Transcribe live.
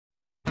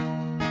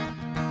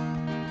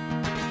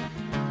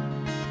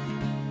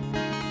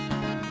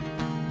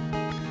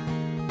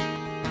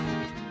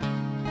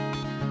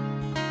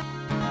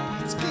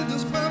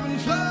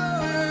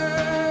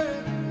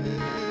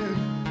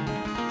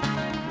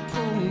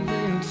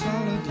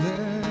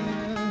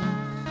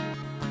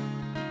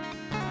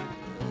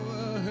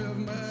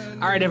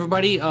All right,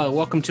 everybody.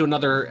 Welcome to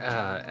another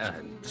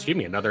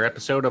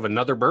episode of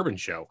Another Bourbon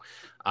Show.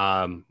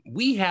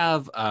 We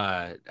have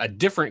a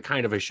different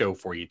kind of a show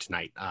for you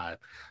tonight.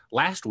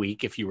 Last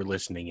week, if you were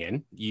listening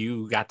in,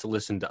 you got to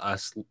listen to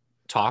us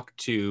talk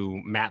to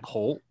Matt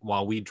Holt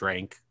while we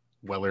drank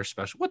Weller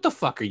Special. What the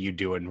fuck are you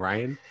doing,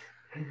 Ryan?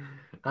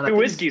 Two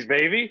whiskeys,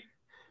 baby.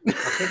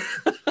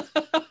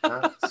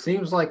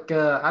 Seems like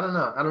I don't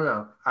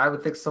know. I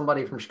would think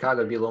somebody from Chicago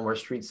would be a little more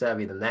street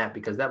savvy than that,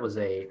 because that was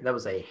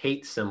a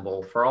hate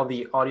symbol. For all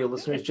the audio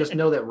listeners, just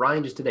know that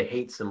Ryan just did a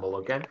hate symbol.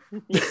 Okay.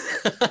 Is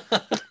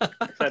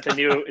that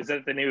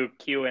the new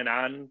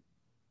QAnon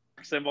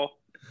symbol?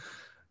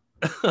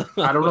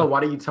 I don't know. Why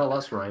don't you tell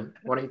us, Ryan?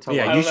 Why don't you tell us?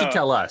 Yeah, you should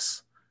tell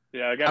us.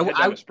 Yeah, I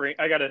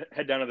got to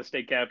head down to the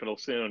state capitol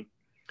soon.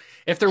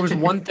 If there was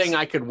one thing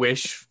I could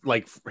wish,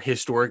 like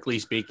historically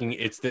speaking,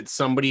 it's that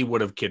somebody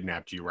would have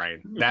kidnapped you,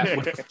 Ryan. That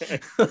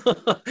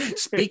would.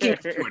 Speaking of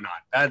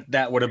QAnon,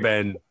 that would have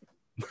been.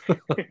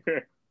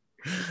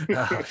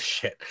 Oh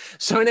shit!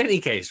 So in any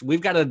case,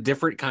 we've got a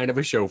different kind of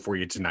a show for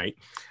you tonight.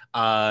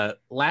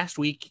 Last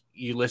week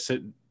you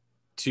listened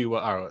to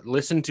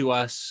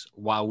us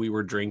while we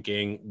were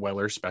drinking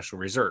Weller Special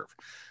Reserve.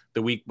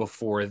 The week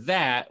before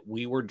that,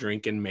 we were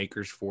drinking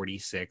Maker's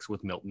 46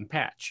 with Milton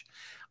Patch.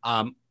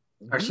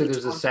 Actually,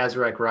 there's a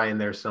Sazerac Rye in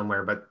there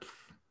somewhere, but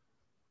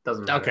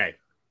doesn't matter. Okay.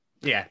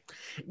 Yeah.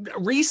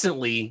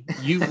 Recently,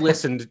 you've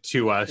listened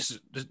to us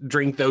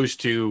drink those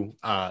two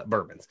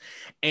bourbons.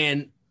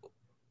 And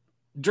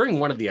during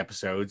one of the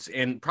episodes,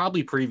 and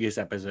probably previous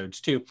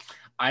episodes too,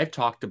 I've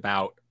talked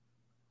about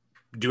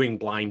doing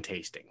blind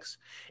tastings.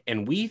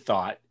 And we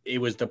thought it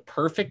was the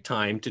perfect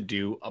time to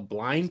do a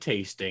blind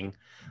tasting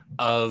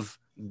of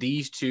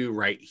these two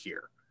right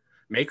here.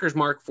 Maker's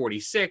Mark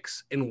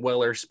 46 and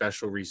Weller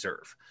Special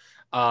Reserve.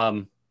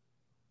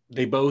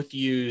 They both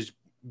use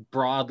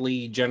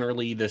broadly,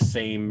 generally the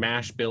same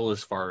mash bill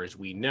as far as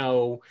we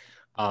know.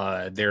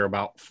 They're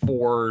about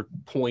 4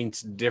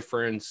 points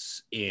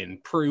difference in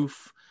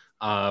proof.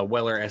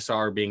 Weller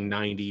SR being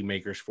 90,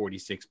 Maker's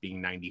 46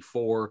 being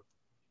 94.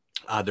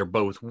 They're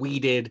both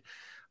wheated.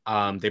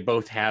 They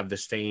both have the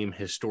same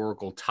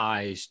historical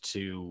ties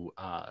to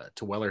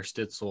Weller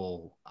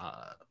Stitzel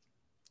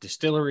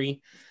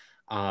distillery.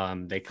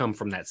 They come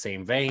from that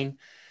same vein.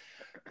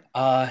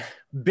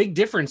 Big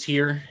difference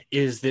here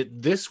is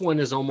that this one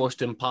is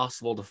almost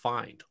impossible to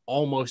find.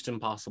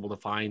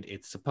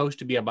 It's supposed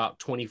to be about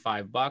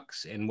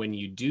 $25, and when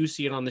you do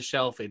see it on the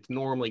shelf, it's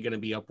normally going to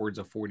be upwards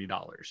of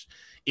 $40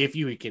 if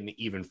you can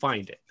even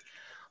find it.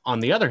 On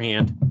the other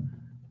hand,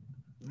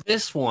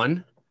 this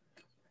one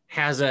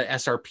has a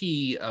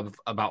SRP of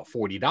about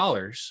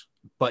 $40,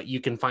 but you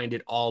can find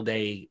it all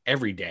day,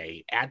 every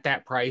day at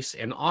that price,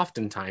 and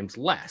oftentimes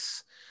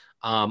less.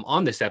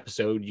 On this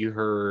episode, you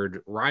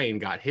heard Ryan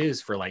got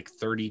his for like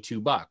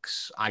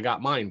 $32. I got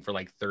mine for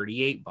like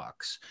 $38.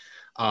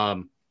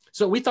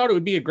 So we thought it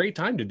would be a great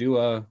time to do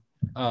a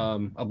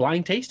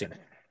blind tasting.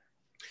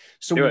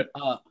 So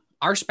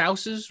our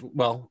spouses,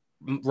 well,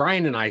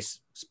 Ryan's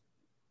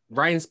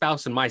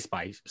spouse and my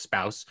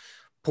spouse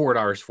poured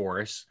ours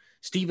for us.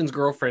 Steven's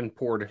girlfriend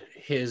poured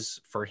his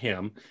for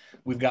him.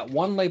 We've got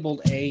one labeled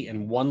A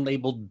and one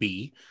labeled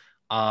B.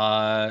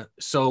 So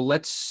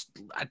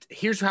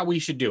here's how we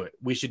should do it.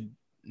 We should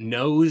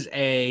nose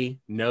A,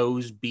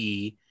 nose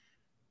B,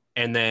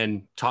 and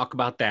then talk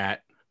about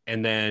that,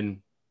 and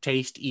then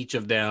taste each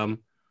of them,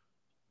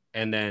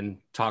 and then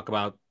talk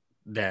about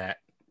that,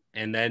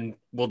 and then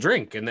we'll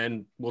drink, and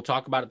then we'll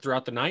talk about it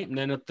throughout the night, and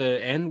then at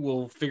the end,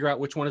 we'll figure out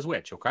which one is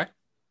which, okay?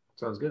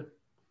 Sounds good.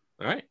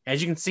 All right.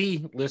 As you can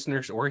see,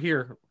 listeners, or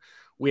here,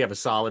 we have a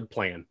solid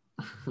plan.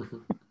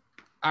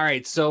 All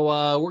right,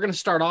 so we're going to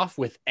start off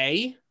with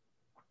A.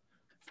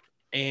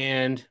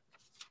 And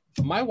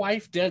my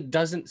wife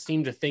doesn't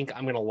seem to think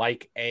I'm going to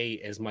like A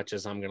as much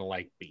as I'm going to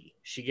like B.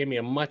 She gave me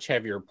a much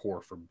heavier pour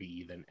for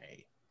B than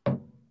A.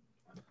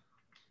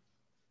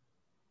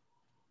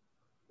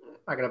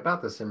 I got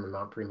about the same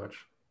amount, pretty much.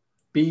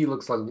 B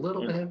looks like a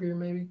little bit heavier,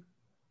 maybe.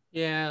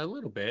 Yeah, a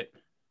little bit.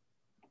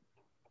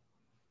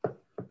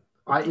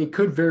 It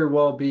could very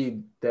well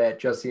be that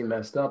Jesse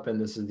messed up and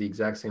this is the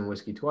exact same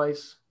whiskey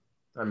twice.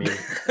 I mean,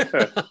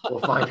 we'll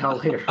find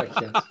out later, I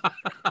guess.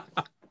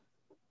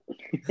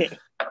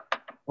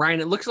 Ryan,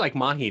 it looks like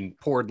Mahin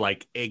poured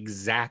like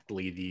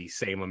exactly the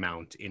same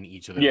amount in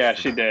each of those. Yeah,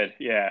 she did.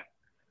 Yeah,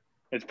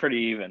 it's pretty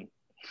even.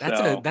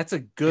 That's a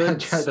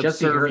good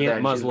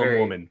subservient Muslim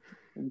woman.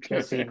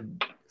 Jesse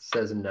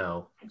says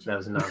no, that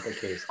was not the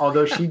case.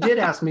 Although she did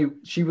ask me,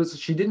 she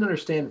didn't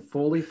understand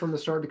fully from the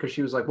start, because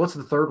she was like, "What's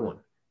the third one?"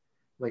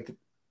 Like,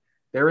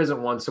 there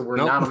isn't one, so we're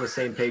not on the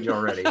same page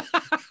already.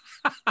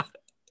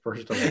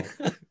 First of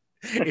all.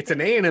 It's an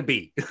A and a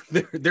B.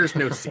 There's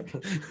no C.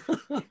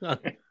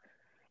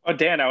 Oh,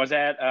 Dan, I was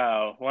at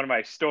one of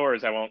my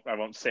stores. I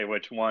won't say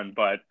which one,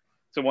 but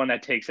it's the one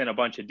that takes in a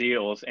bunch of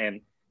deals.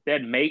 And They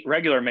had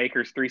regular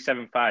makers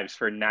 375s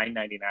for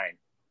 $9.99.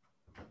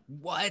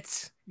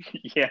 What?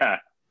 Yeah.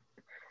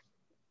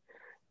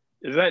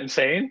 Is that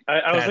insane?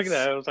 I was looking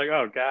at it. I was like,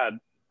 oh God.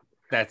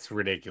 That's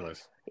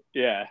ridiculous.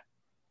 Yeah.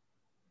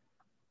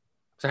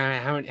 So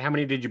how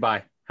many did you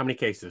buy? How many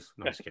cases?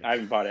 No, I'm just kidding. I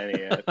haven't bought any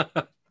yet.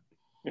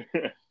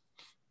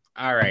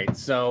 All right.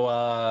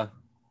 So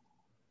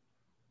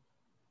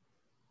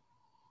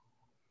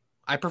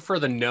I prefer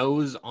the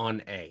nose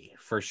on A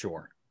for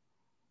sure.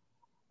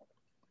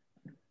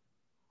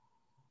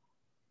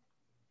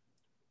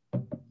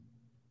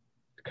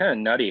 It's kind of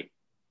nutty,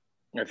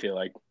 I feel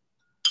like.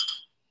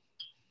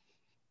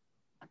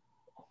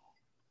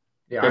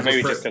 Yeah, or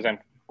maybe just because I'm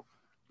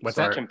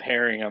that?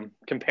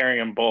 comparing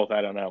them both.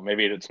 I don't know.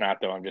 Maybe it's not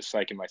though. I'm just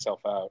psyching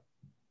myself out.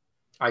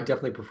 I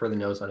definitely prefer the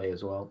nose on A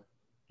as well.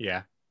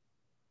 Yeah.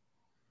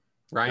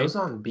 Right. Nose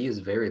on B is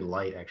very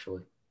light,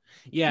 actually.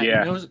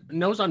 Yeah.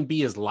 Nose on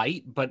B is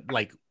light, but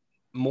like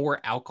more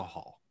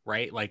alcohol,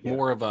 right? Like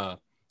more of a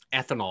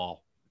ethanol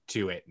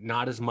to it.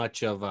 Not as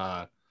much of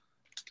a.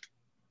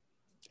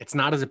 It's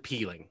not as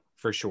appealing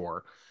for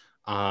sure.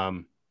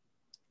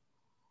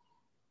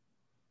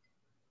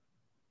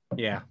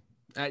 Yeah,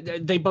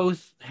 they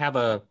both have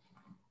a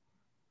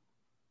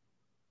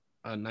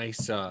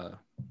nice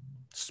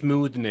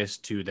smoothness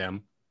to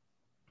them,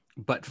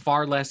 but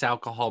far less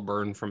alcohol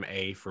burn from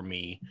A for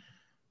me.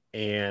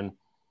 And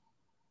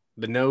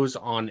the nose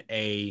on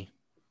A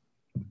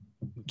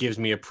gives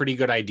me a pretty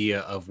good idea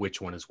of which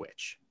one is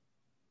which.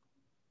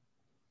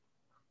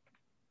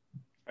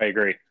 I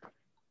agree.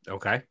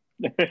 Okay.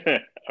 I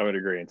would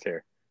agree. It's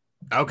here.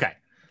 Okay.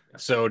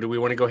 So do we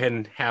want to go ahead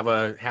and have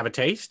a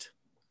taste?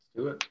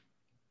 Do it.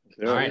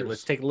 All right,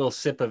 let's take a little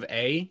sip of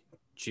A.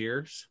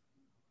 Cheers.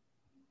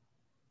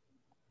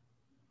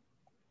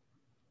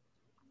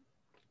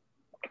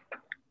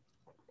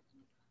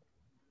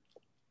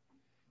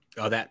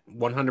 Oh, that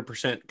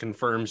 100%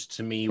 confirms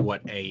to me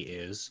what A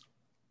is.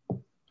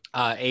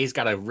 A's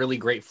got a really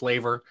great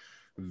flavor,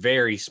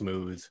 very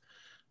smooth.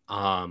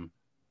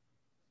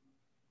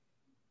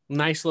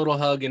 Nice little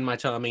hug in my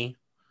tummy,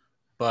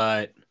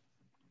 but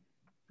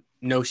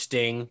no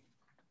sting.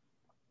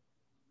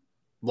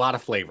 A lot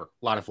of flavor.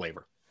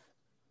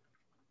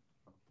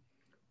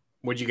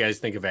 What'd you guys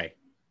think of A? It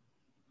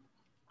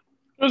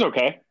was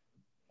okay.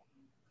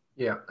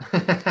 Yeah.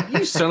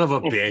 You son of a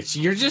bitch.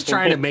 You're just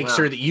trying to make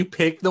sure that you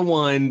pick the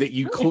one that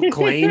you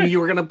claim you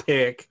were going to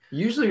pick.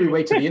 Usually we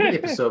wait to the end of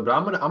the episode, but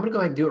I'm gonna go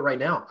ahead and do it right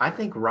now. I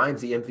think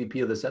Ryan's the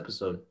MVP of this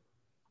episode.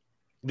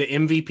 The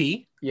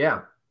MVP?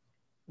 Yeah.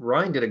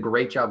 Ryan did a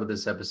great job with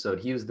this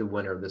episode. He was the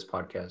winner of this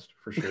podcast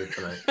for sure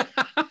tonight.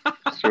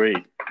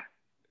 Sweet.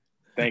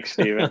 Thanks,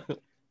 Steven.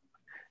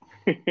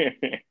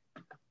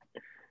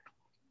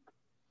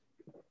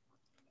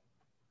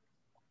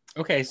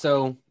 Okay,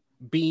 so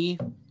B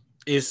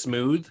is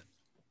smooth.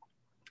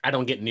 I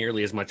don't get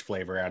nearly as much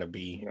flavor out of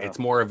B. No. It's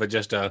more of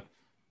it's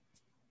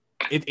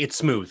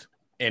smooth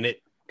and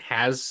it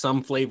has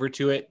some flavor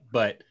to it,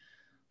 but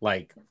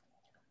like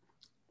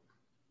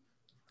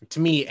to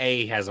me,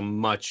 A has a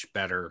much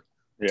better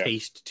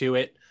taste to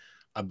it,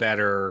 a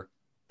better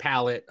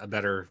palate, a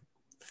better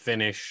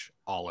finish,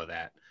 all of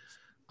that.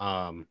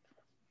 I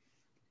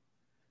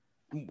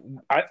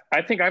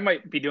think I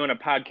might be doing a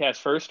podcast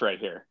first right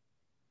here.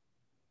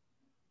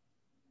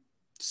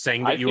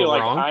 Saying that you were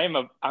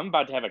wrong? I'm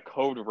about to have a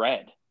code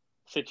red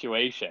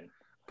situation.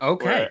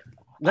 Okay.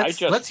 Let's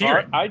hear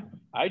it.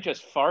 I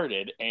just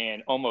farted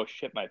and almost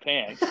shit my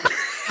pants,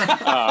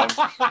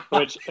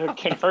 which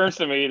confirms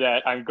to me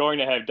that I'm going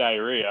to have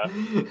diarrhea,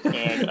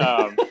 and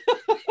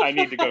I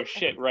need to go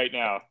shit right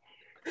now.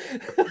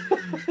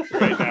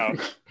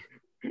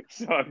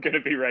 So I'm going to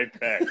be right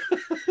back.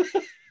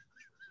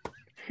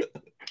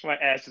 My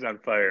ass is on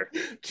fire.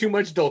 Too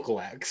much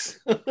Dulcolax.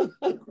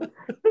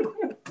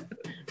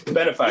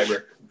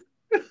 Metafiber.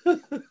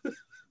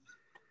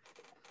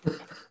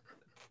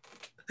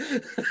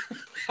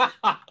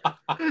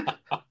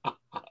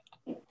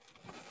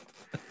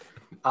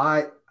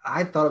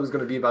 I thought it was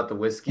going to be about the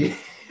whiskey.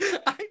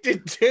 I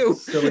did too.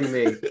 Silly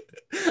me.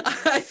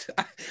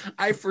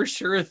 I for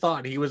sure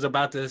thought he was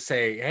about to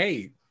say,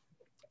 "Hey,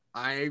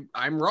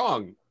 I'm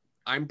wrong.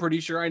 I'm pretty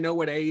sure I know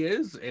what A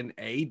is, and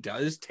A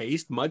does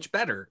taste much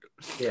better."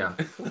 Yeah.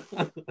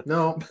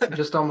 No,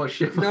 just almost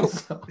shit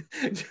myself.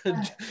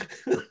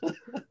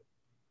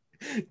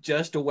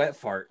 Just a wet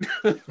fart.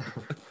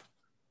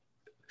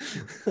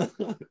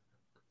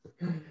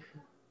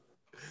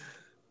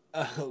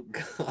 Oh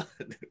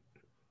God.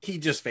 He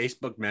just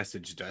Facebook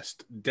messaged us.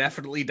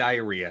 Definitely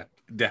diarrhea.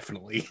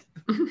 Definitely.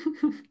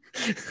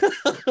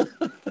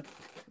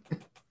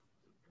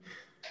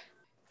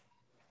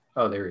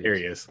 Oh, there he is. Here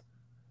he is.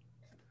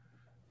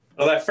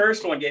 Well, that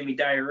first one gave me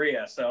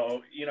diarrhea,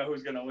 so you know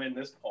who's going to win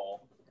this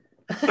poll.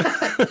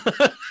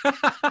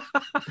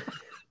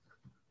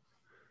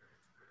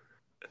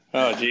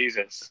 Oh,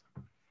 Jesus.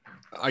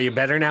 Are you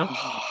better now?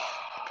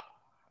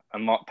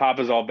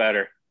 Papa's all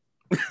better.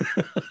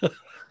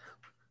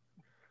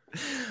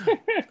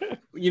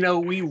 You know,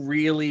 we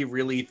really,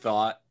 really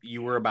thought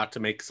you were about to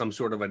make some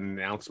sort of an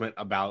announcement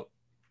about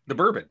the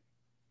bourbon.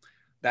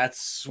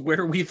 That's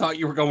where we thought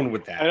you were going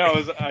with that. I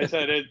know. I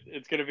said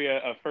it's going to be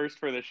a first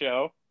for the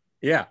show.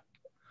 Yeah.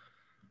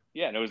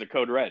 Yeah, and it was a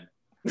code red.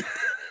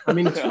 I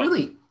mean, it's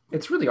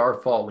really our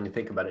fault when you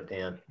think about it,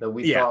 Dan, that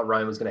we thought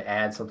Ryan was going to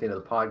add something to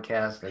the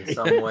podcast in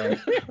some way.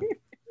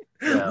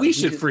 We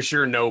should for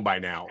sure know by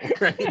now,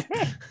 right?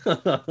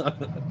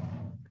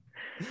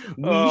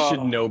 We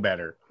should know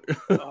better.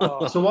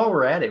 So while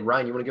we're at it,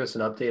 Ryan, you want to give us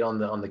an update on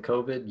the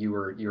COVID?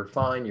 You're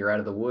fine. You're out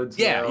of the woods.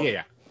 Yeah, now?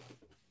 yeah.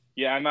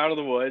 Yeah, I'm out of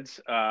the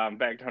woods. I'm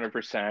back to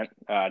 100%.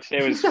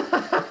 Today was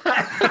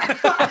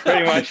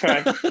pretty much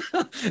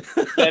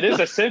that is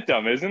a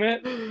symptom, isn't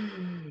it?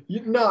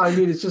 No, I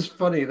mean, it's just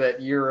funny that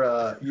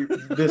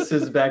this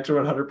is back to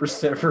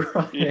 100% for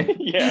Ryan.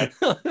 Yeah.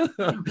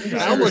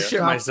 I almost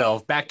shit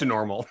myself. Back to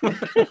normal.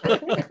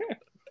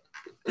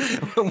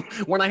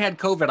 When I had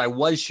COVID, I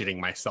was shitting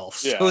myself.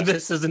 So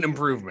this is an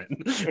improvement.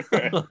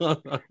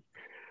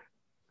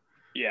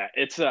 Yeah,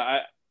 it's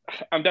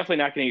I'm definitely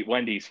not going to eat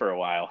Wendy's for a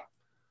while.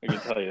 I can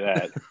tell you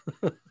that.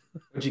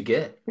 What'd you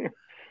get?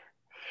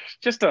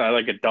 Just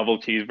like a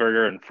double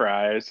cheeseburger and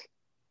fries.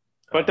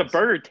 But the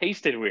burger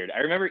tasted weird.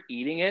 I remember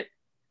eating it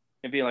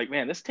and being like,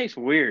 man, this tastes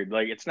weird.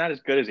 Like, it's not as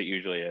good as it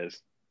usually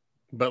is.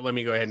 But let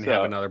me go ahead and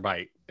have another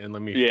bite. And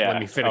let me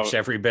finish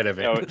every bit of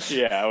it.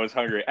 I was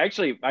hungry.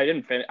 Actually, I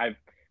didn't finish. I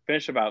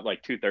finished about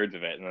like 2/3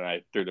 of it, and then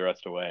I threw the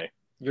rest away.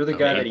 You're the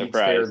guy that eats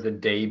there the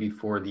day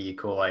before the E.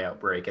 coli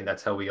outbreak, and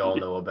that's how we all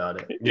know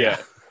about it.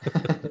 Yeah.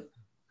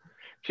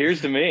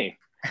 Cheers to me.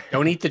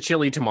 Don't eat the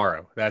chili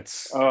tomorrow.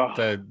 That's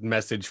the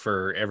message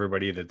for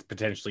everybody that's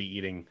potentially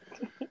eating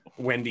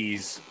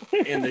Wendy's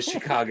in the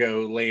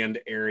Chicagoland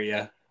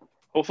area.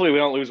 Hopefully we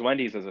don't lose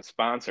Wendy's as a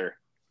sponsor.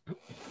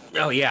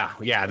 Oh, yeah.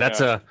 Yeah, that's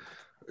a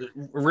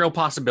real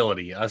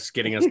possibility, us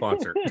getting a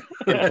sponsor.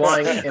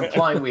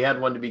 implying we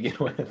had one to begin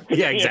with.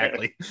 Yeah,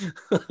 exactly.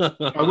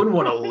 I wouldn't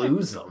want to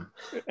lose them.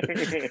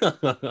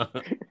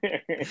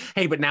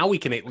 Hey, but now we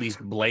can at least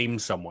blame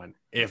someone.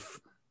 If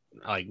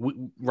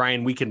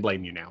Ryan, we can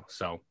blame you now.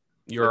 So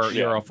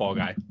you're a fall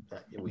guy.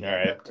 All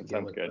right, that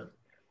sounds good.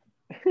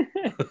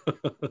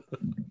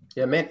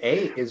 Yeah, man,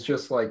 A is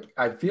just like,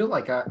 I feel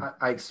like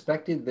I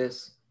expected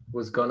this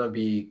was gonna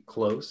be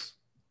close,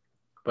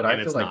 but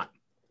I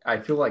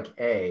feel like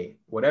A,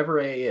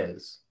 whatever A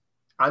is,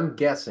 I'm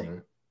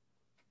guessing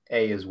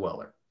A is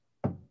Weller.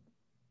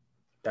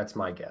 That's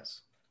my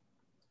guess.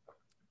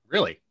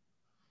 Really?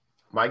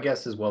 My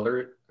guess is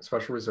Weller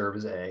Special Reserve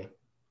is A.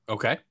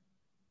 Okay.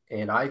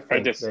 And I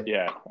think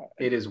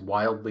it is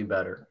wildly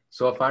better.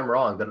 So if I'm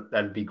wrong,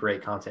 that'd be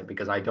great content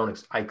because I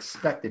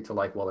expected to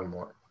like Weller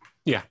more.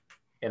 Yeah.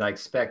 And I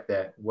expect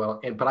that,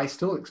 but I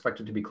still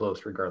expect it to be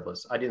close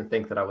regardless. I didn't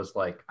think that I was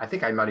like, I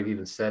think I might have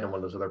even said in one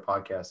of those other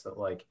podcasts that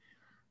like,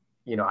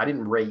 I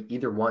didn't rate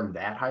either one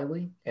that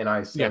highly. And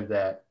I said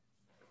that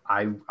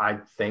I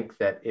think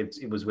that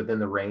it was within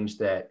the range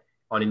that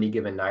on any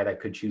given night I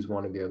could choose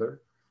one or the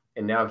other.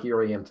 And now here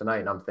I am tonight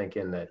and I'm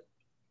thinking that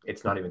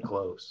it's not even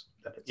close.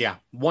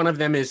 One of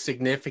them is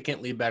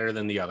significantly better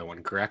than the other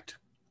one, correct?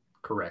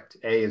 Correct.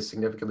 A is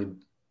significantly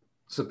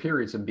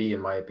superior to B in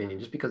my opinion,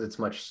 just because it's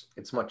much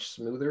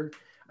smoother.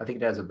 I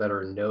think it has a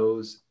better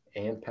nose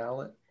and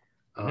palate.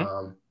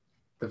 Mm-hmm.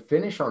 The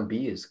finish on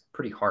B is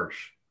pretty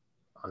harsh,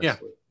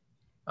 honestly.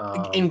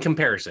 In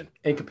comparison,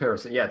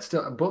 yeah, it's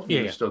still both of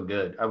them are still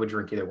good. I would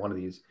drink either one of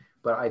these,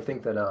 but I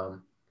think that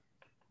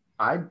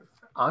I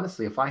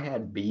honestly, if I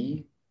had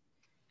B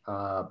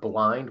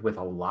blind with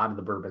a lot of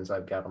the bourbons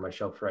I've got on my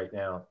shelf right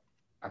now,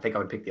 I think I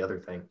would pick the other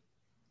thing.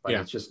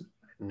 It's just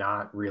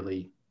not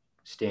really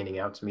standing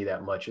out to me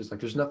that much. It's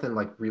like there's nothing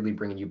like really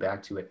bringing you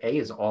back to it. A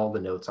is all the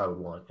notes I would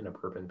want in a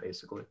bourbon,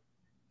 basically.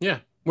 Yeah.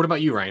 What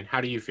about you, Ryan?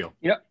 How do you feel?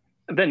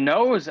 The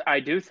nose,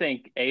 I do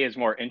think A is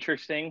more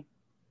interesting.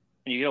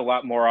 You get a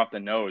lot more off the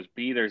nose.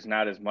 B, there's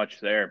not as much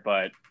there,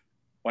 but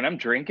when I'm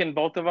drinking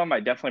both of them, I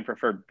definitely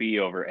prefer B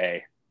over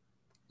A.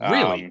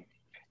 Really?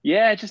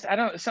 Yeah,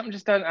 something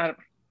just doesn't.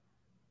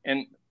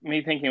 And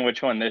me thinking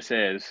which one this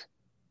is.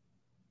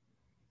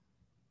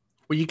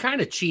 Well, you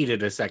kind of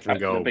cheated a second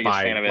ago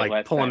by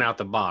like pulling out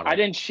the bottle. I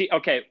didn't cheat.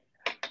 Okay.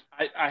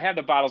 I have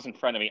the bottles in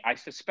front of me. I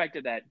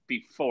suspected that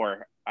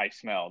before I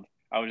smelled.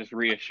 I was just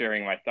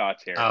reassuring my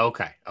thoughts here. Oh,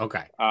 okay.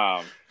 Okay.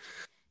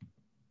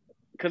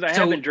 Because I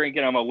have been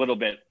drinking them a little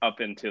bit up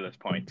into this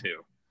point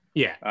too.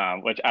 Yeah.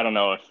 Which I don't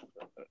know if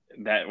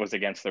that was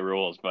against the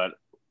rules, but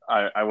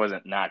I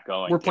wasn't not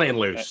going. We're playing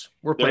loose.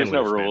 There's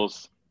no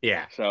rules.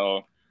 Yeah.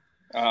 So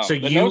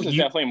the nose is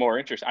definitely more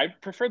interesting. I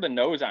prefer the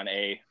nose on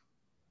A.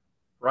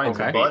 Ryan's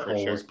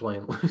butthole was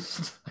playing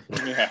loose.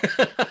 Yeah.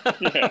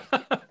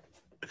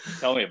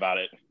 Tell me about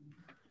it.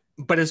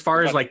 But as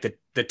far as like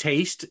the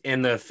taste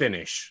and the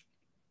finish,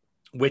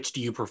 which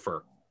do you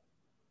prefer?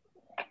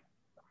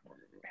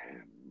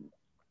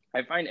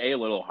 I find A a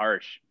little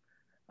harsh.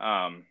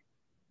 There's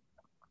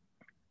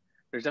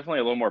definitely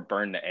a little more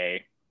burn to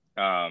A.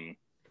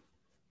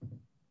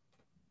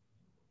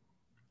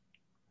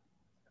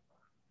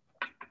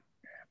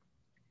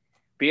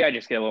 B, I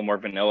just get a little more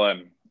vanilla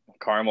and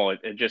caramel.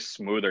 It's just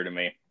smoother to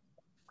me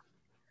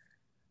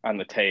on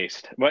the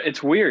taste. But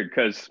it's weird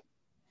because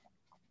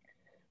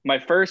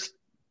when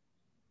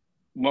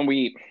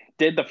we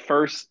did the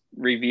first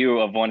review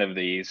of one of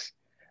these,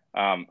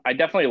 I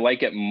definitely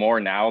like it more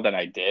now than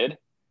I did.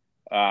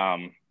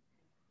 But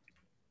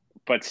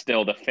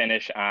still the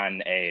finish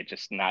on A,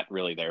 just not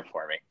really there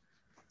for me.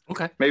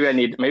 Okay. Maybe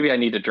I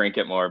need to drink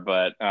it more,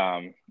 but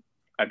I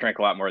drank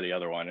a lot more of the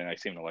other one and I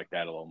seem to like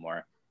that a little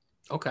more.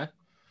 Okay.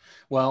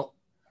 Well,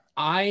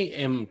 I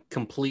am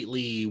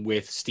completely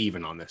with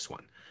Steven on this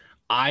one.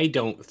 I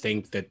don't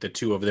think that the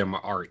two of them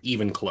are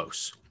even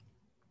close.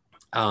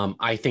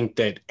 I think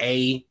that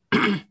A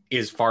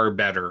is far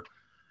better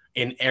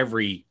in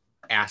every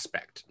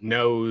aspect: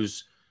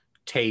 nose,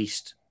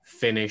 taste,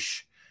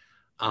 finish.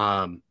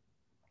 I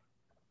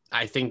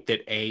think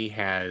that A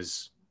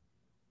has.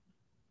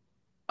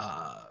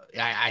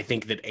 I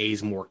think that A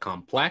is more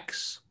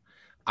complex.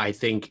 I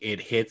think it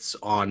hits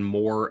on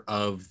more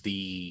of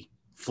the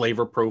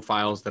flavor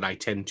profiles that I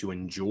tend to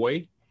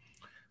enjoy.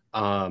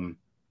 I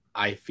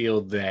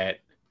feel that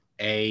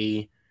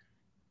A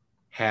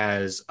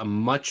has a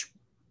much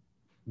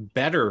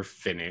better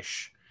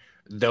finish,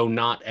 though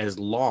not as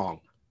long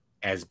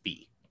as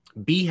B.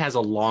 B has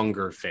a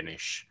longer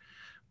finish,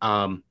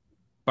 but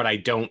I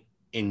don't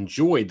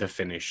enjoy the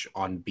finish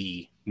on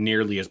B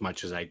nearly as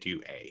much as I do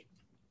A.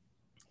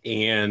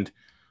 And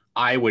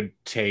I would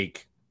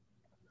take,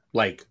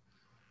 like,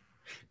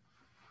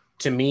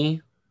 to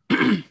me,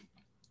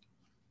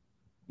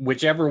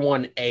 whichever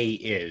one A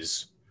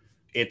is,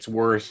 it's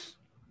worth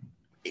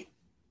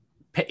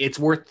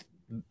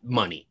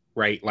money,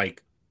 right?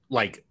 Like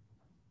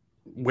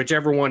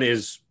whichever one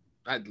is,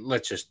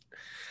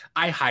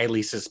 I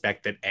highly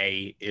suspect that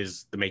A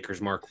is the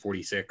Maker's Mark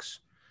 46.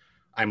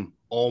 I'm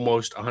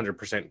almost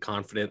 100%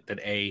 confident that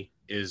A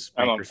is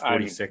Maker's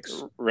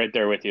 46. I'm right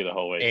there with you the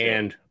whole way.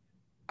 And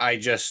I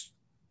just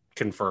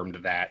confirmed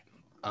that.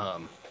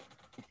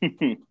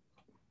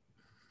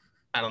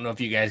 I don't know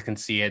if you guys can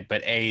see it,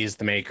 but A is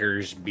the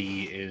Maker's,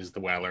 B is the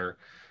Weller.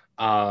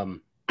 I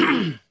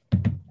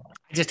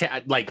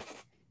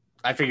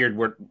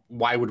figured,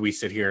 why would we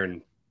sit here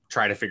and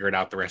try to figure it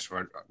out the rest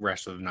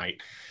of the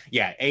night?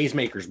 Yeah, A's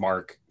Maker's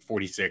Mark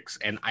 46,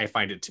 and I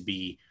find it to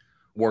be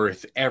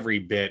worth every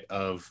bit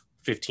of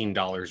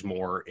 $15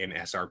 more in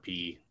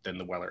SRP than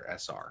the Weller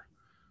SR.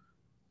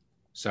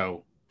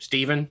 So,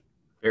 Steven?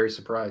 Very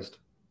surprised.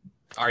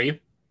 Are you?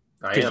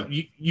 I am.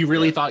 You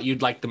really thought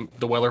you'd like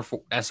the Weller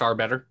SR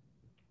better?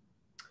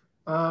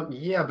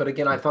 Yeah, but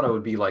again, I thought it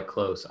would be like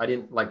close. I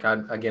didn't like.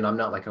 I'm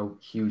not like a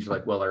huge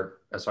like Weller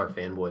SR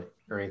fanboy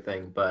or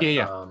anything, but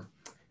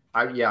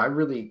I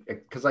really,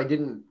 because I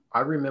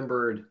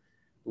remembered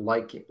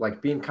like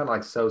being kind of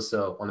like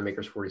so on the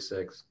Maker's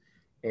 46,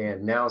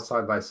 and now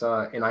side by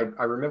side, and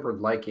I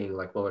remembered liking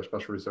like Weller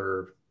Special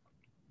Reserve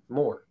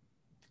more,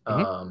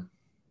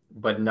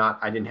 but not.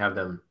 I didn't have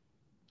them.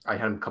 I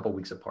had them a couple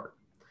weeks apart.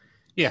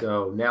 Yeah.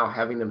 So now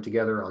having them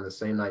together on the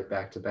same night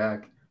back to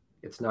back,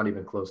 it's not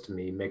even close to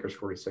me. Maker's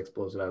 46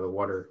 blows it out of the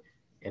water.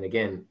 And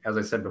again, as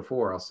I said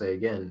before, I'll say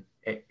again,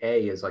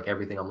 A is like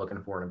everything I'm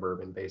looking for in a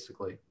bourbon,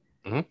 basically.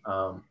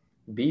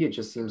 B, it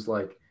just seems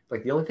like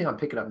the only thing I'm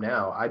picking up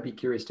now, I'd be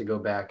curious to go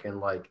back and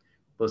like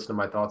listen to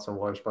my thoughts on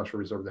Weller Special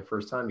Reserve the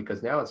first time,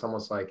 because now it's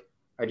almost like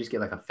I just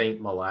get like a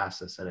faint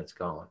molasses and it's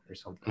gone or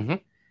something.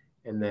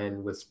 And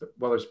then with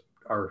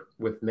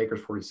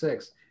Maker's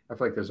 46, I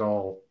feel like there's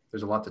a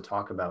lot to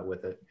talk about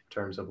with it in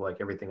terms of like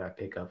everything I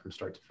pick up from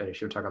start to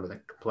finish. You're talking about the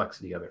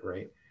complexity of it,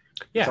 right?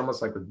 Yeah. It's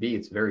almost like with B,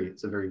 it's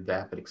a very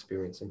vapid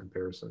experience in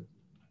comparison.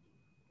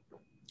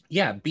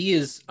 Yeah, B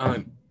is.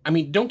 I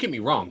mean, don't get me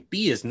wrong.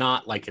 B is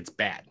not like it's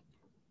bad.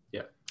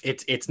 Yeah,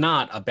 it's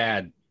not a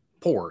bad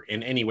pour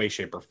in any way,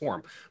 shape, or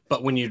form.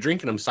 But when you're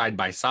drinking them side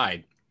by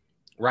side,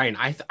 Ryan,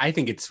 I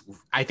think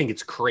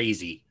it's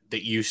crazy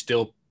that you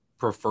still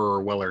prefer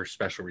Weller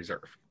Special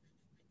Reserve.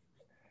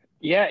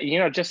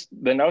 Yeah, just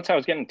the notes I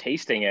was getting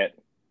tasting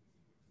it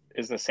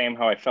is the same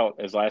how I felt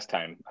as last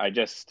time.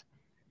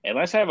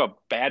 Unless I have a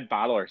bad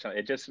bottle or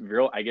something,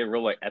 I get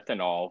real like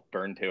ethanol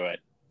burned to it.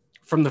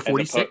 From the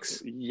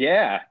 46?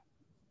 Yeah.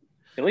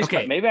 At least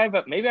maybe I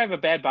have a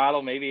bad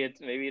bottle. Maybe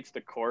it's the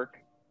cork.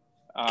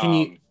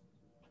 I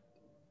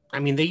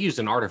mean, they use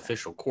an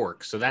artificial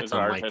cork, so that's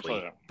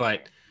unlikely.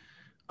 But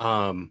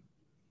yeah,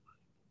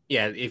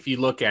 if you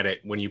look at it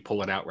when you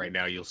pull it out right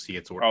now, you'll see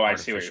it's artificial I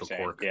see what you're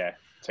saying. Cork. Yeah.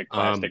 It's like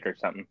plastic or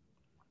something.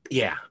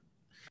 Yeah.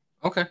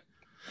 Okay.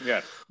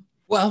 Yeah.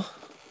 Well,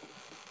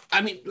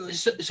 I mean,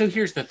 so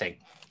here's the thing.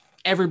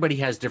 Everybody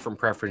has different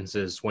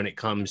preferences when it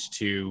comes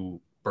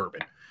to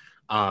bourbon.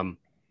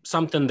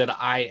 Something that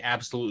I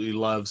absolutely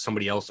love,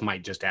 somebody else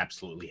might just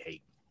absolutely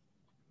hate.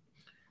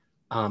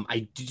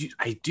 I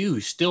do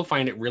still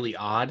find it really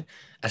odd,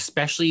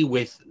 especially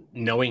with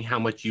knowing how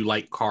much you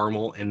like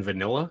caramel and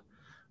vanilla.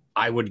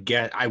 I would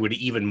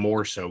even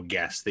more so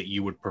guess that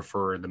you would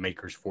prefer the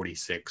Maker's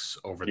 46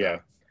 over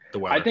the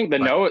Weller. I think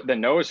the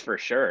nose for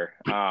sure.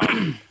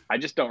 I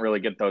just don't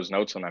really get those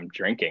notes when I'm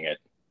drinking it.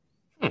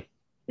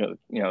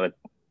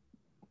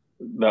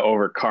 the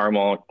over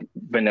caramel,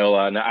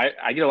 vanilla, and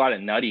I get a lot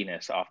of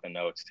nuttiness off the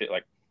notes too,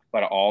 like a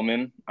lot of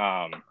almond.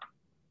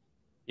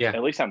 Yeah.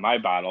 At least on my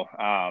bottle.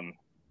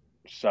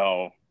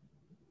 So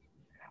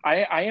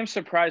I am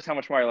surprised how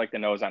much more I like the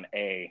nose on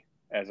A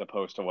as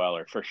opposed to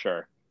Weller, for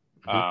sure.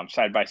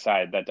 Side by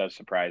side, that does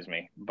surprise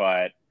me.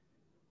 But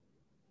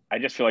I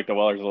just feel like the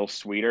Weller's a little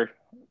sweeter,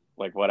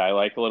 like what I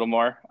like a little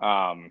more.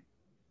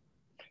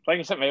 Like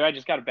I said, maybe I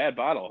just got a bad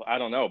bottle. I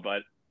don't know,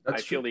 but I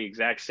feel the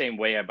exact same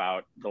way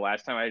about the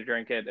last time I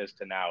drank it as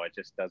to now. It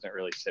just doesn't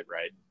really sit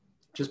right.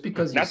 Just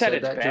because you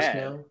said that just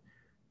now,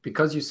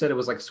 because you said it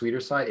was like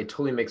sweeter side, it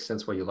totally makes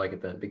sense why you like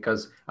it then.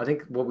 Because I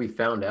think what we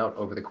found out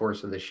over the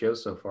course of the show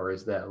so far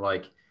is that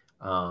like,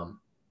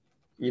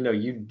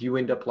 you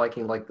end up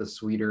liking like the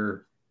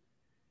sweeter,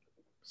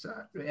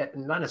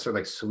 not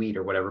necessarily like sweet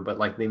or whatever, but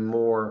like the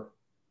more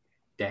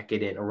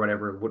decadent or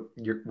whatever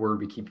word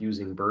we keep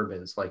using,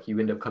 bourbons. Like you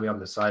end up coming on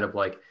the side of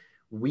like,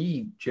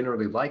 we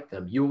generally like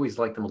them. You always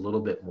like them a little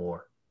bit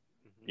more.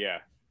 Yeah.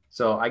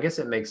 So I guess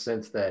it makes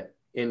sense that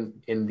in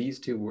these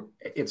two,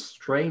 it's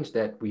strange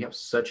that we have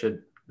such a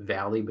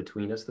valley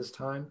between us this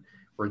time,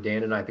 where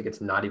Dan and I think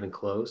it's not even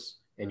close,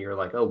 and you're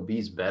like, oh,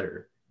 B's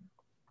better.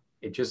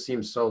 It just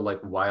seems so like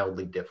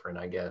wildly different,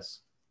 I guess,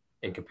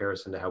 in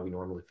comparison to how we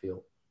normally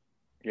feel.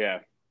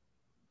 Yeah.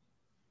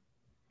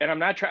 And I'm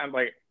not trying to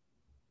like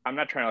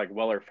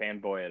Weller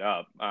fanboy it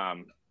up.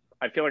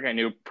 I feel like I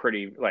knew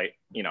pretty like,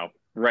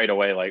 right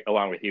away, like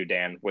along with you,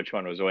 Dan, which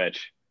one was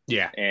which.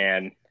 Yeah.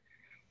 And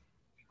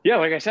yeah,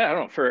 like I said, I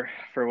don't know,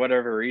 for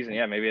whatever reason.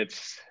 Yeah,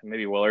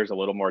 maybe Weller's a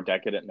little more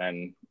decadent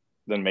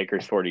than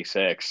Maker's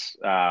 46.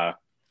 I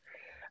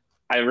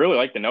really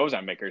like the nose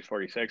on Maker's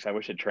 46. I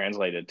wish it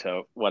translated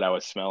to what I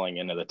was smelling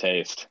into the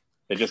taste.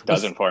 It just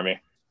doesn't for me.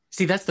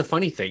 See, that's the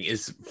funny thing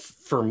is,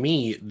 for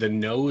me, the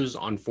nose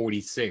on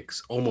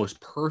 46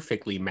 almost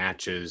perfectly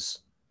matches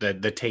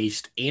the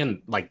taste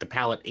and like the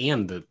palate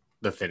and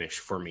the finish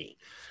for me.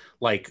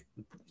 Like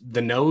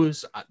the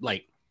nose,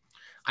 like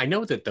I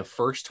know that the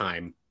first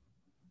time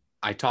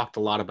I talked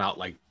a lot about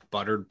like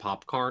buttered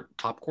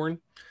popcorn,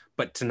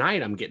 but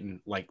tonight I'm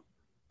getting like,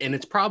 and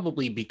it's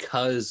probably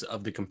because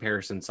of the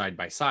comparison side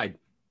by side,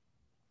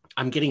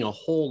 I'm getting a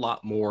whole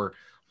lot more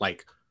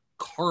like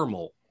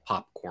caramel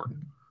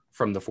popcorn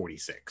from the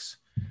 46.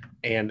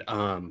 And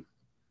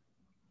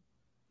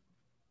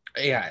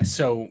yeah,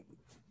 so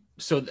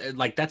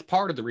like that's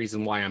part of the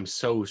reason why I'm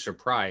so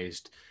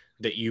surprised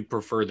that you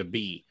prefer the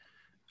B,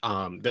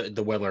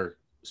 the Weller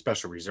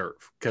Special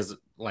Reserve, because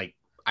like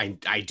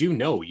I do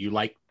know you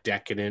like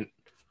decadent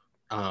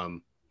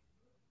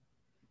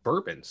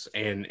bourbons,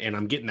 and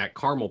I'm getting that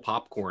caramel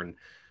popcorn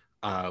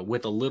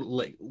with a little,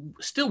 like,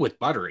 still with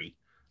buttery,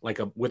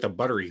 with a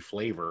buttery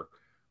flavor.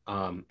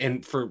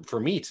 And for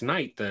me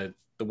tonight, the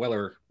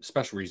Weller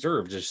Special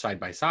Reserve, just side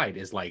by side,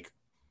 is like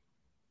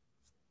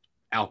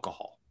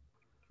alcohol.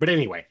 But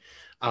anyway,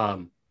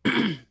 but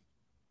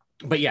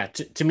yeah,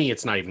 to me,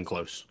 it's not even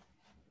close.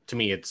 To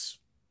me, it's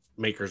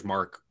Maker's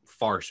Mark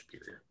far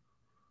superior.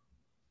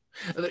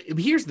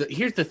 Here's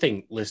the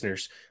thing,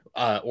 listeners,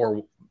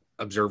 or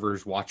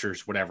observers,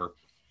 watchers, whatever.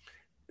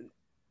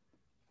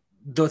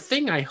 The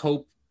thing I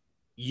hope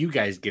you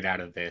guys get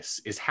out of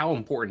this is how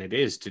important it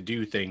is to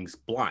do things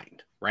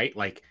blind, right?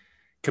 Like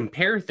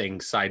compare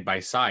things side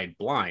by side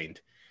blind.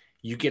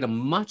 You get a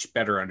much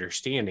better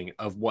understanding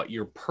of what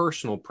your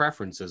personal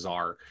preferences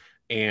are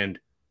and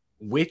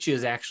which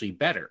is actually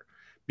better.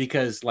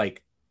 Because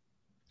like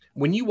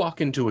when you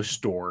walk into a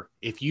store,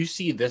 if you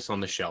see this on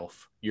the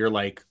shelf, you're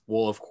like,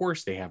 well, of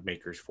course they have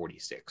Maker's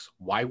 46.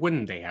 Why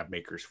wouldn't they have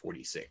Maker's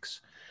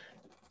 46?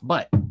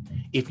 But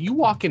if you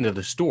walk into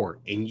the store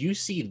and you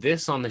see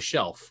this on the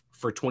shelf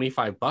for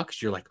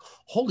 $25, you're like,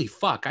 holy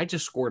fuck, I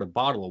just scored a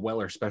bottle of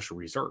Weller Special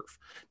Reserve,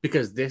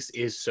 because this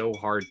is so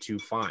hard to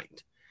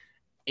find.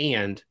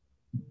 And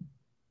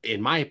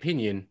in my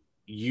opinion,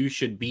 you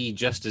should be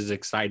just as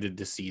excited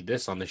to see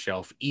this on the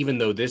shelf, even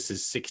though this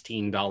is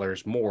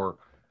 $16 more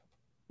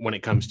when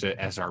it comes to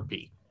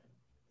SRP.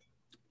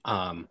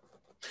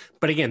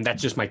 But again,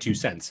 that's just my 2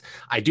 cents.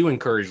 I do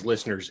encourage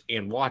listeners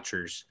and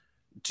watchers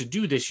to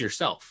do this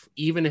yourself,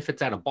 even if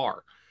it's at a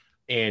bar.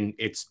 And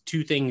it's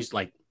 2 things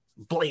like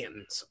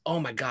Blanton's.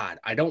 Oh my God,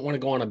 I don't want to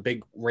go on a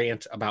big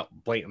rant about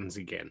Blanton's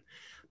again,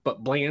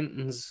 but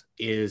Blanton's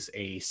is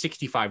a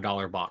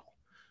 $65 bottle.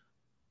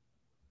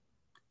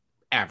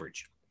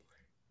 Average.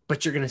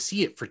 But you're going to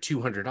see it for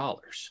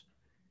 $200.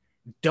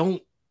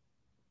 Don't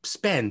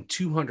spend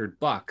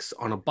 $200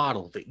 on a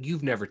bottle that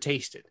you've never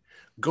tasted.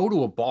 Go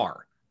to a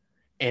bar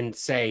and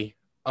say,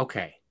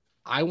 okay,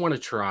 I want to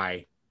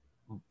try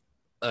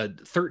a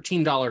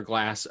 $13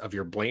 glass of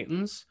your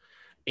Blanton's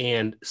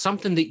and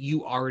something that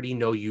you already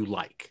know you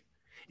like,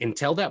 and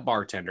tell that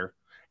bartender,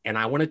 and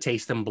I want to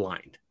taste them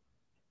blind,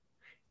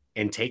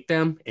 and take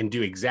them and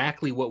do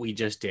exactly what we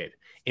just did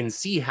and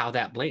see how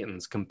that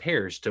Blanton's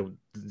compares to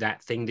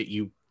that thing that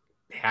you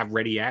have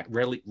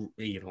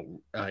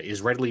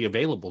is readily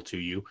available to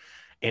you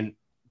and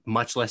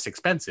much less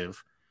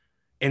expensive,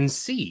 and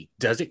see,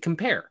 does it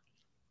compare?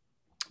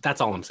 That's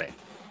all I'm saying.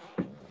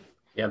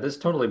 Yeah, this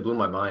totally blew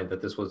my mind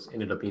that this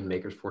ended up being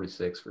Maker's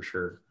 46 for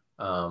sure.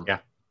 Yeah.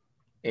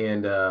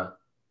 And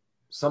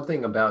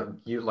something about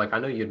you, like I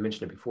know you had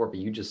mentioned it before, but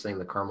you just saying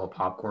the caramel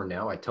popcorn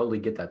now, I totally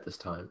get that this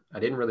time. I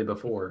didn't really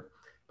before,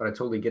 but I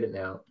totally get it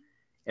now.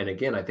 And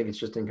again, I think it's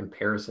just in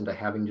comparison to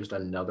having just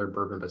another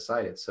bourbon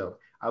beside it. So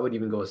I would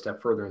even go a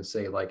step further and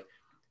say like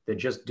that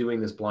just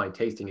doing this blind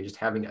tasting and just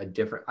having a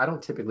different, I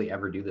don't typically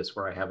ever do this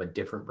where I have a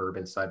different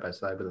bourbon side by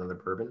side with another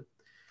bourbon.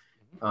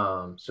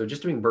 So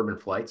just doing bourbon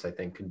flights, I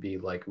think could be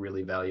like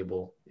really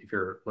valuable if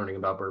you're learning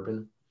about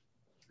bourbon,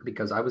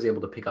 because I was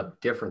able to pick up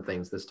different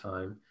things this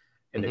time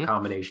in the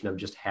combination of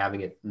just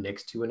having it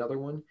next to another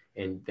one.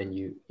 And then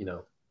you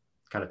know,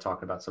 kind of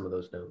talking about some of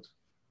those notes.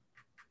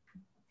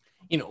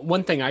 You know,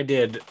 one thing I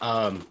did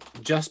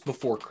just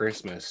before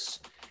Christmas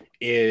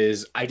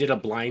is I did a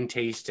blind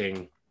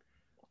tasting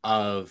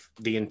of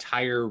the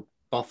entire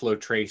Buffalo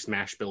Trace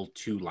Mash Bill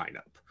 2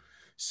 lineup.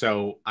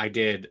 So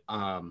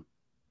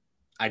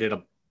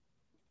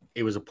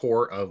it was a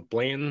pour of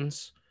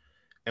Blanton's,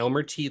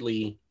 Elmer T.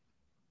 Lee,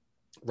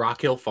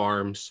 Rock Hill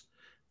Farms,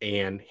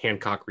 and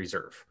Hancock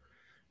Reserve.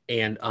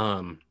 And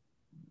I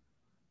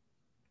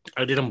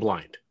did them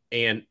blind.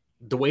 And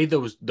the way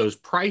those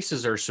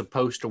prices are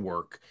supposed to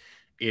work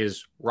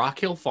is Rock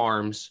Hill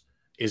Farms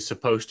is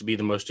supposed to be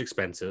the most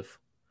expensive,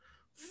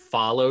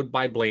 followed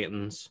by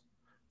Blanton's,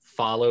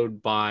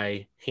 followed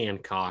by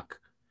Hancock,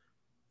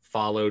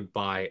 followed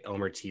by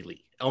Elmer T.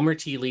 Lee. Elmer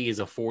T. Lee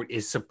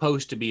is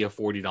supposed to be a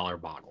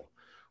 $40 bottle.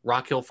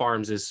 Rock Hill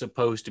Farms is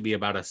supposed to be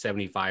about a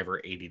 $75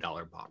 or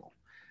 $80 bottle.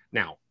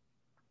 Now,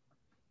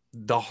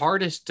 the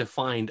hardest to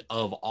find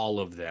of all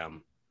of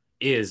them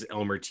is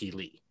Elmer T.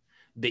 Lee.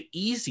 The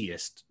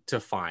easiest to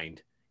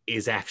find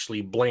is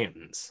actually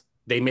Blanton's.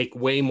 They make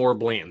way more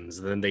Blanton's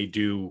than they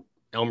do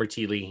Elmer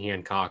T. Lee,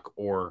 Hancock,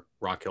 or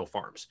Rock Hill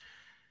Farms.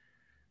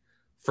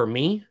 For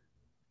me,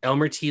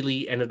 Elmer T.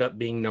 Lee ended up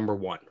being number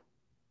one.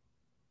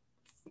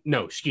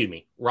 No, excuse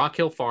me. Rock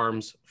Hill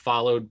Farms,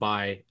 followed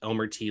by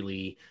Elmer T.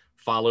 Lee,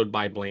 followed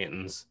by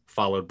Blanton's,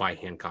 followed by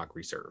Hancock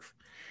Reserve.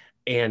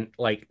 And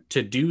like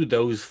to do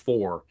those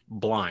four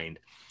blind,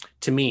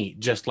 to me,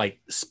 just like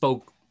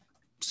spoke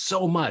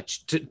so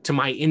much to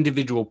my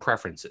individual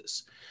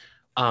preferences.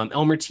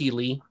 Elmer T.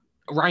 Lee.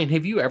 Ryan,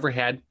 have you ever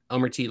had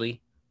Elmer T.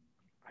 Lee?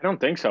 I don't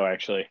think so,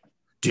 actually.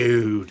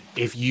 Dude,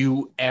 if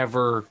you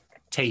ever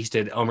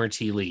tasted Elmer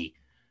T. Lee,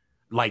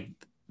 like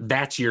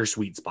that's your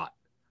sweet spot.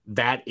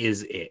 That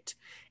is it.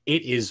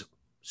 It is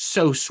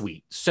so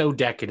sweet, so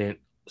decadent,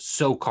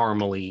 so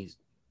caramely,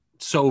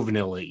 so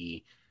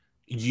vanilla-y.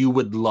 You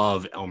would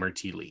love Elmer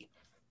T. Lee.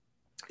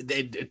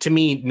 To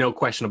me, no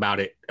question about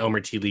it,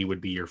 Elmer T. Lee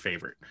would be your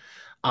favorite.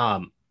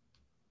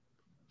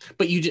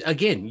 But you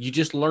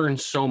just learn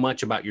so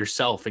much about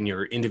yourself and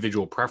your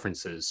individual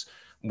preferences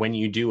when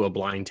you do a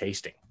blind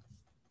tasting.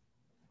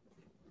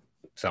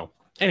 So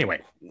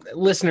anyway,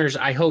 listeners,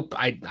 I hope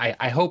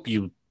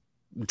you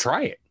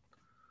try it.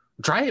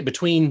 Try it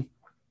between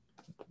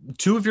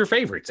two of your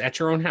favorites at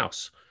your own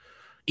house,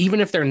 even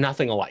if they're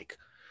nothing alike.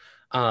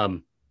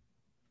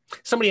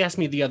 Somebody asked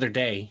me the other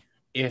day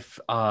if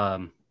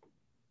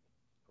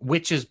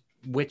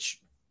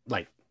which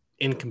like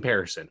in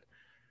comparison,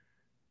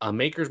 a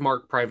Maker's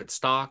Mark private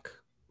stock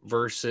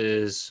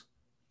versus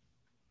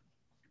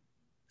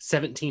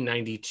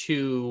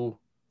 1792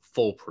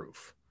 full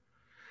proof.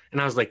 And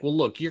I was like, well,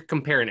 look, you're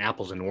comparing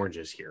apples and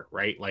oranges here,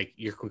 right? Like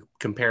you're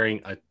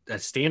comparing a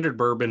standard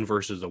bourbon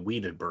versus a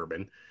wheated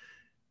bourbon.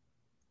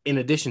 In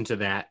addition to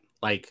that,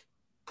 like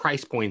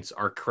price points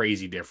are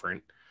crazy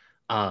different.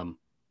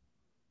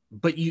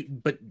 But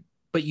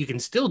you can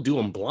still do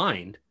them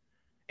blind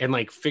and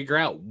like figure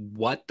out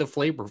what the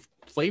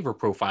flavor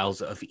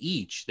profiles of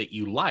each that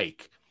you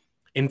like,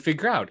 and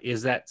figure out,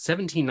 is that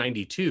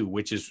 1792,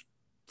 which is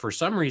for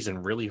some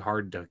reason really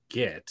hard to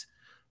get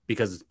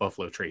because it's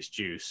Buffalo Trace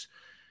juice,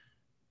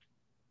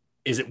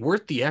 is it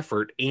worth the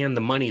effort and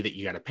the money that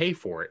you got to pay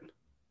for it?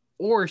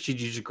 Or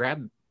should you just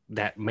grab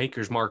that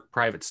Maker's Mark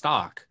private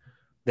stock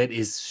that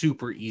is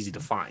super easy to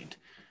find?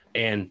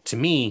 And to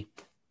me,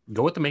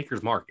 go with the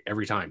Maker's Mark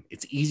every time.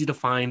 It's easy to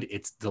find.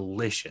 It's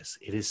delicious.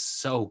 It is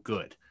so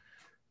good.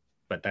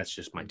 But that's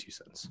just my 2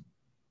 cents.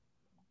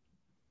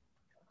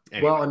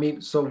 Anyway. Well, I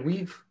mean, so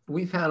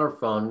we've had our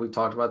fun. We've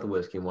talked about the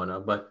whiskey and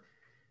whatnot, but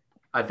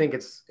I think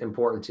it's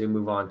important to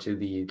move on to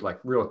the like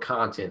real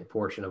content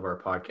portion of our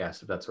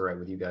podcast, if that's all right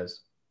with you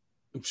guys.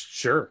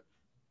 Sure.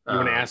 You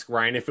want to ask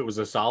Ryan if it was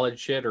a solid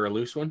shit or a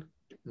loose one?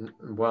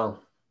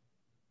 Well,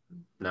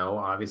 no,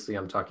 obviously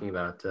I'm talking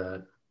about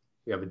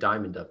we have a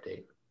diamond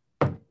update.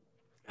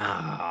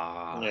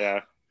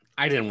 Yeah.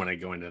 I didn't want to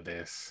go into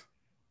this.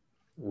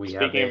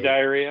 Speaking of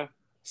diarrhea,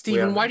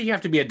 Steven, why do you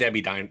have to be a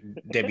Debbie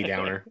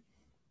Downer?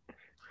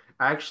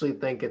 I actually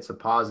think it's a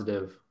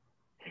positive,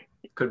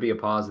 could be a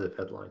positive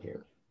headline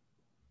here.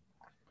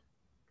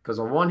 Because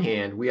on one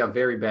hand, we have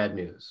very bad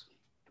news.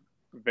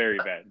 Very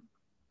bad.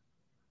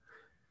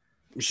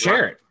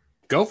 Share it.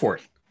 Go for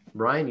it.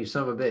 Brian, you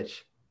son of a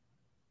bitch.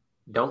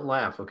 Don't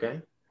laugh,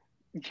 okay?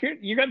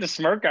 You got the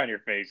smirk on your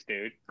face,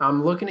 dude.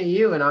 I'm looking at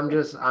you,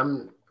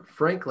 and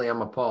frankly,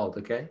 I'm appalled.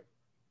 Okay.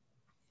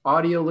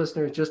 Audio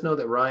listeners, just know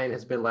that Ryan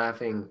has been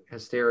laughing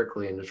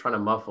hysterically and just trying to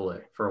muffle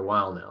it for a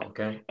while now.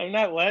 Okay. I'm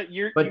not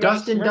you. But You got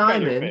a smirk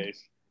on your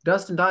face.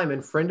 Dustin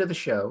Diamond, friend of the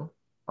show.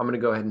 I'm going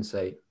to go ahead and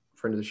say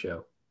friend of the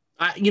show.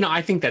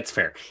 I think that's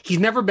fair. He's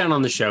never been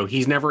on the show.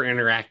 He's never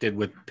interacted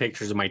with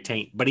pictures of my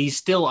taint, but he's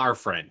still our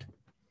friend.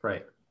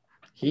 Right.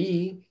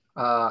 He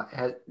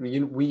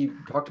we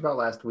talked about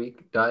last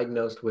week,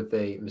 diagnosed with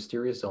a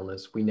mysterious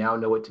illness. We now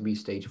know it to be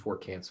stage 4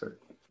 cancer.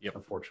 Yep.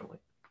 Unfortunately.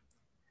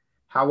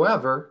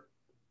 However,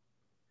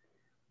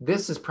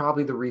 this is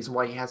probably the reason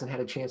why he hasn't had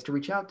a chance to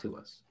reach out to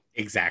us.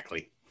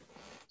 Exactly.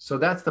 So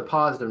that's the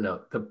positive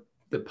note.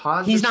 The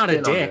positive. He's not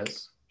a dick.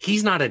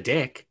 He's not a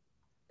dick.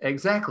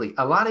 Exactly.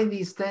 A lot of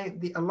these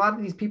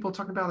people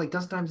talking about like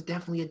Dustin Diamond's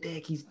definitely a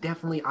dick. He's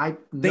definitely, I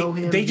know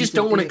him. They just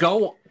don't want to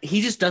go.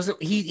 He just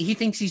doesn't. He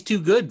thinks he's too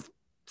good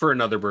for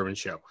another bourbon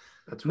show.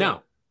 That's right.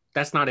 No,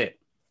 that's not it.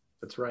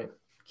 That's right.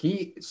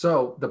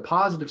 So the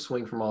positive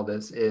swing from all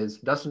this is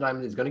Dustin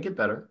Diamond is going to get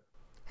better.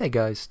 Hey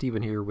guys,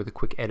 Steven here with a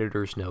quick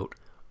editor's note.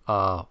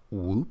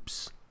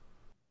 Whoops.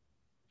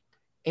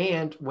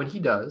 And when he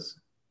does,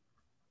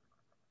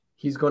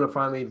 he's going to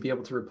finally be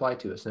able to reply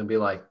to us and be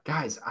like,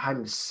 guys,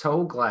 I'm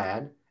so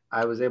glad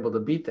I was able to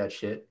beat that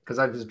shit because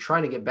I was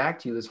trying to get back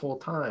to you this whole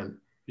time.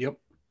 Yep.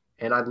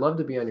 And I'd love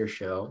to be on your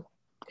show.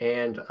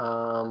 And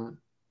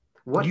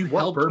what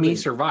helped bourbon, me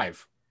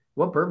survive.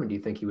 What bourbon do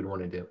you think he would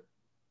want to do?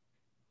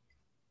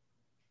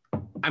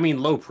 I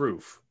mean, low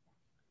proof,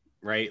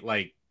 right?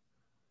 Like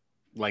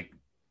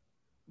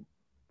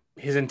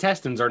his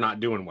intestines are not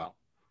doing well.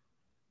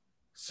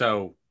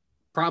 So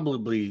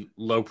probably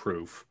low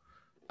proof.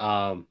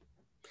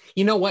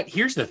 You know what?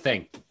 Here's the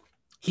thing.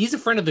 He's a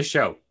friend of the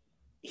show.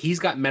 He's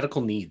got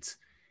medical needs.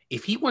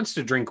 If he wants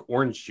to drink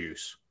orange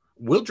juice,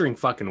 we'll drink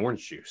fucking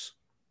orange juice.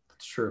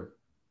 That's true.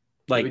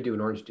 Like, we do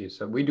an orange juice.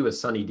 We do a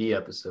Sunny D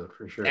episode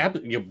for sure.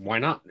 Why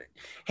not?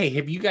 Hey,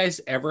 have you guys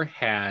ever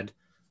had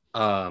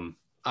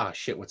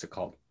what's it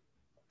called?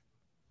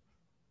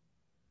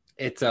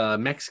 It's a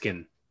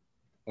Mexican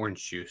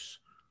orange juice.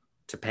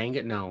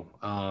 Topanga? No.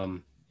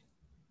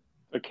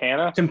 A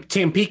canna?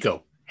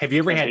 Tampico. Have you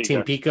ever had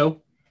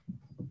Tampico?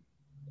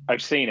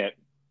 I've seen it.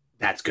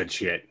 That's good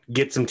shit.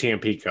 Get some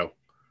Tampico.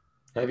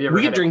 Have you ever?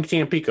 We could drink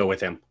Tampico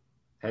with him.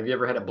 Have you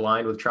ever had it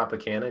blind with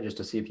Tropicana just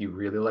to see if you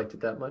really liked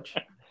it that much?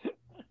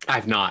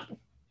 I've not.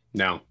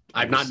 No,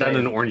 I've not done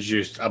an orange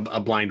juice, a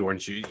blind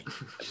orange juice.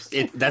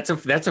 That's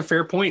a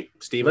fair point,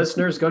 Steve.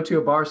 Listeners, go to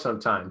a bar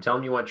sometime. Tell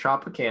them you want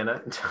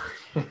Tropicana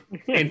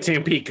and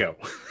Tampico.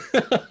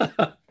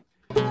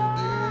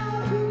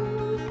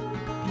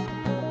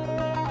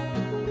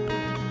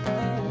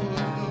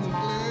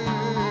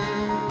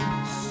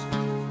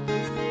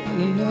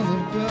 Another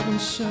bourbon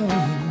show.